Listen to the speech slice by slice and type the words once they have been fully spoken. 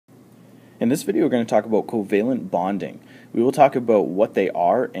In this video, we're going to talk about covalent bonding. We will talk about what they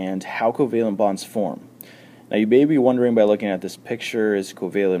are and how covalent bonds form. Now, you may be wondering by looking at this picture, is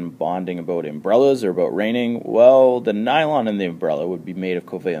covalent bonding about umbrellas or about raining? Well, the nylon in the umbrella would be made of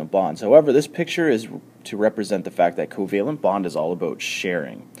covalent bonds. However, this picture is to represent the fact that covalent bond is all about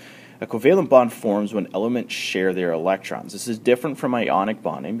sharing. A covalent bond forms when elements share their electrons. This is different from ionic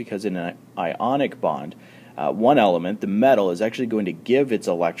bonding because in an ionic bond, one element, the metal, is actually going to give its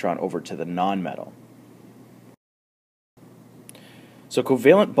electron over to the nonmetal. So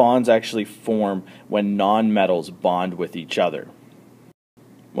covalent bonds actually form when nonmetals bond with each other.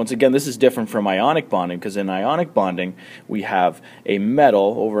 Once again, this is different from ionic bonding because in ionic bonding we have a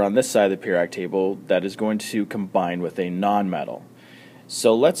metal over on this side of the periodic table that is going to combine with a nonmetal.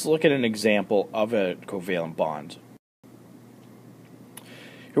 So let's look at an example of a covalent bond.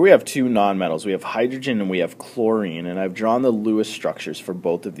 Here we have two nonmetals. We have hydrogen and we have chlorine, and I've drawn the Lewis structures for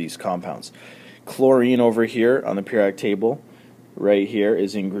both of these compounds. Chlorine over here on the periodic table right here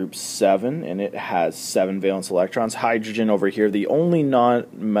is in group 7 and it has 7 valence electrons. Hydrogen over here, the only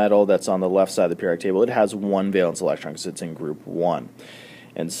nonmetal that's on the left side of the periodic table, it has 1 valence electron because it's in group 1.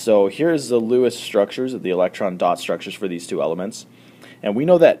 And so here's the Lewis structures of the electron dot structures for these two elements. And we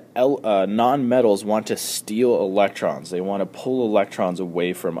know that nonmetals want to steal electrons. They want to pull electrons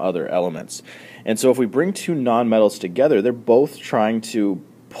away from other elements. And so if we bring two nonmetals together, they're both trying to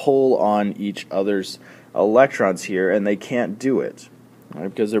pull on each other's electrons here, and they can't do it, right?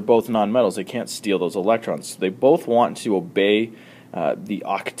 Because they're both nonmetals. They can't steal those electrons. They both want to obey the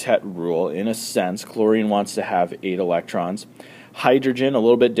octet rule in a sense. Chlorine wants to have 8 electrons. Hydrogen, a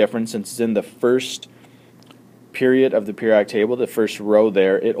little bit different since it's in the first period of the periodic table, the first row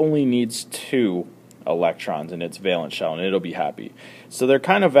there, it only needs 2 electrons in its valence shell and it'll be happy. So they're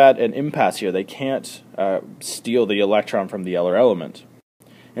kind of at an impasse here. They can't steal the electron from the other element.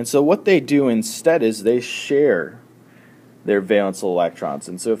 And so what they do instead is they share their valence electrons.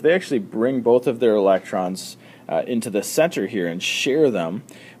 And so if they actually bring both of their electrons into the center here and share them,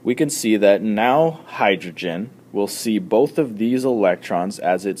 we can see that now hydrogen will see both of these electrons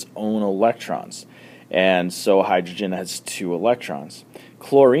as its own electrons. And so hydrogen has 2 electrons.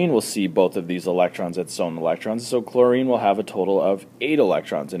 Chlorine will see both of these electrons as its own electrons, so chlorine will have a total of 8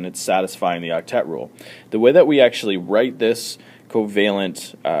 electrons, and it's satisfying the octet rule. The way that we actually write this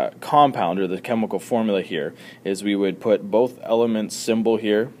covalent compound, or the chemical formula here, is we would put both elements symbol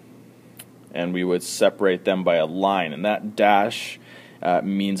here, and we would separate them by a line, and that dash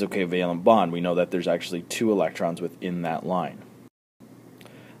means a covalent bond. We know that there's actually 2 electrons within that line.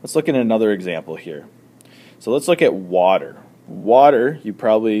 Let's look at another example here. So let's look at water. Water, you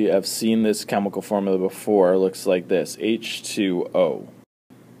probably have seen this chemical formula before, looks like this, H2O.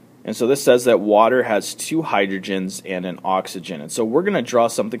 And so this says that water has 2 hydrogens and an oxygen. And so we're going to draw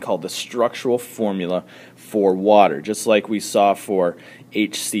something called the structural formula for water, just like we saw for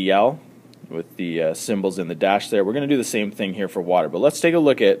HCl with the symbols in the dash there. We're going to do the same thing here for water. But let's take a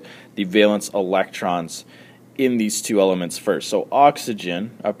look at the valence electrons in these 2 elements first. So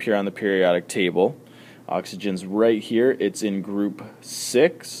oxygen up here on the periodic table, oxygen's right here, it's in group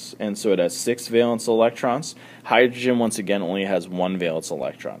 6, and so it has 6 valence electrons. Hydrogen, once again, only has 1 valence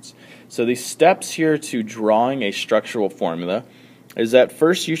electrons. So the steps here to drawing a structural formula is that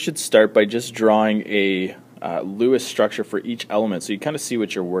first you should start by just drawing a Lewis structure for each element so you kind of see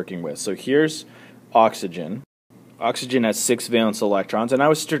what you're working with. So here's oxygen. Oxygen has 6 valence electrons, and I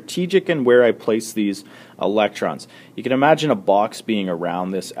was strategic in where I place these electrons. You can imagine a box being around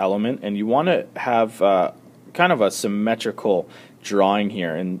this element, and you want to have kind of a symmetrical drawing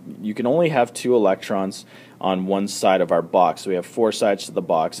here, and you can only have 2 electrons on one side of our box. So we have 4 sides to the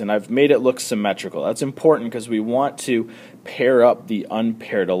box, and I've made it look symmetrical. That's important because we want to pair up the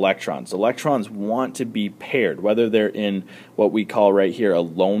unpaired electrons. Electrons want to be paired, whether they're in what we call right here a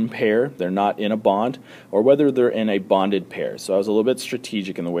lone pair, they're not in a bond, or whether they're in a bonded pair. So I was a little bit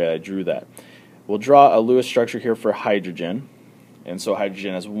strategic in the way I drew that. We'll draw a Lewis structure here for hydrogen, and so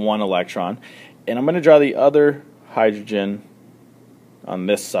hydrogen has 1 electron, and I'm going to draw the other hydrogen on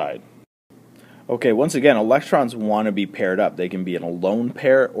this side. Okay, once again, electrons want to be paired up. They can be in a lone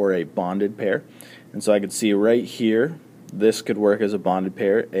pair or a bonded pair. And so I could see right here, this could work as a bonded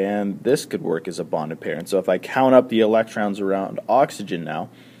pair, and this could work as a bonded pair. And so if I count up the electrons around oxygen now,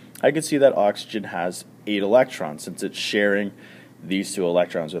 I can see that oxygen has 8 electrons since it's sharing these 2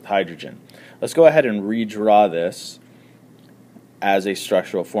 electrons with hydrogen. Let's go ahead and redraw this as a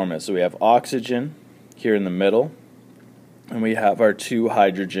structural formula. So we have oxygen here in the middle, and we have our 2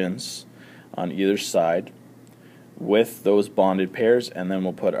 hydrogens on either side with those bonded pairs, and then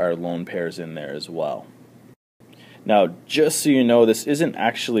we'll put our lone pairs in there as well. Now, just so you know, this isn't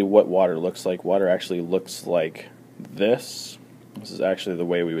actually what water looks like. Water actually looks like this. This is actually the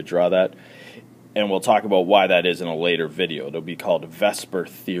way we would draw that. And we'll talk about why that is in a later video. It'll be called Vesper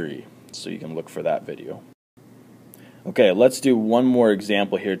Theory, so you can look for that video. Okay, let's do one more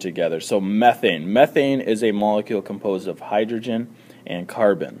example here together. So methane. Methane is a molecule composed of hydrogen and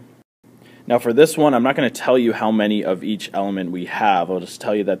carbon. Now for this one, I'm not going to tell you how many of each element we have. I'll just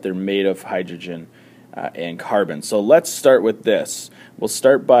tell you that they're made of hydrogen and carbon. So let's start with this. We'll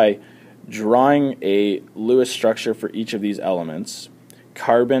start by drawing a Lewis structure for each of these elements.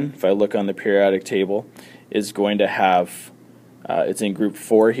 Carbon, if I look on the periodic table, is going to have, it's in group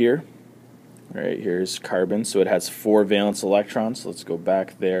 4 here. Right, here's carbon, so it has 4 valence electrons. So let's go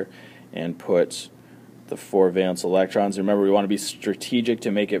back there and put the 4 valence electrons. Remember, we want to be strategic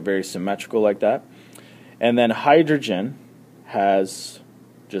to make it very symmetrical like that. And then hydrogen has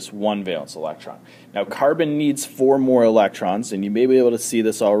just 1 valence electron. Now carbon needs 4 more electrons, and you may be able to see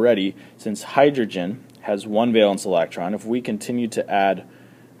this already since hydrogen has 1 valence electron. If we continue to add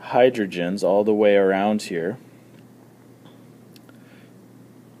hydrogens all the way around here,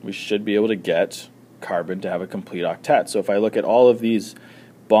 we should be able to get carbon to have a complete octet. So if I look at all of these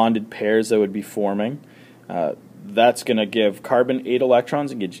bonded pairs that would be forming, that's going to give carbon 8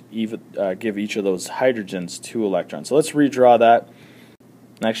 electrons and give each of those hydrogens 2 electrons. So let's redraw that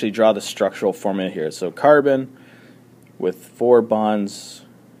and actually draw the structural formula here. So carbon with 4 bonds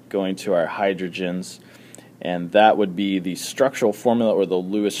going to our hydrogens, and that would be the structural formula or the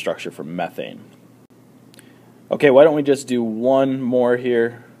Lewis structure for methane. Okay, why don't we just do one more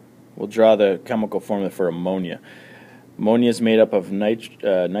here? We'll draw the chemical formula for ammonia. Ammonia is made up of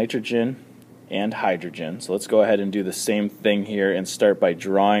nitrogen and hydrogen. So let's go ahead and do the same thing here and start by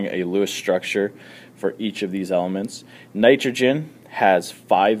drawing a Lewis structure for each of these elements. Nitrogen has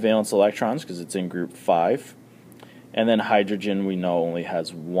 5 valence electrons because it's in group 5. And then hydrogen, we know, only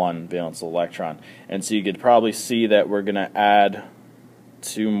has 1 valence electron. And so you could probably see that we're going to add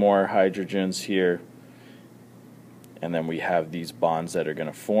 2 more hydrogens here. And then we have these bonds that are going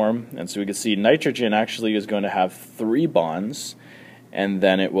to form. And so we can see nitrogen actually is going to have 3 bonds, and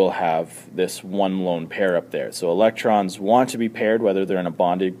then it will have this 1 lone pair up there. So electrons want to be paired, whether they're in a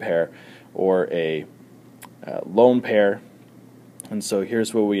bonded pair or a lone pair. And so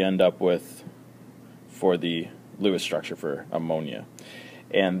here's what we end up with for the Lewis structure for ammonia.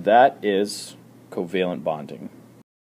 And that is covalent bonding.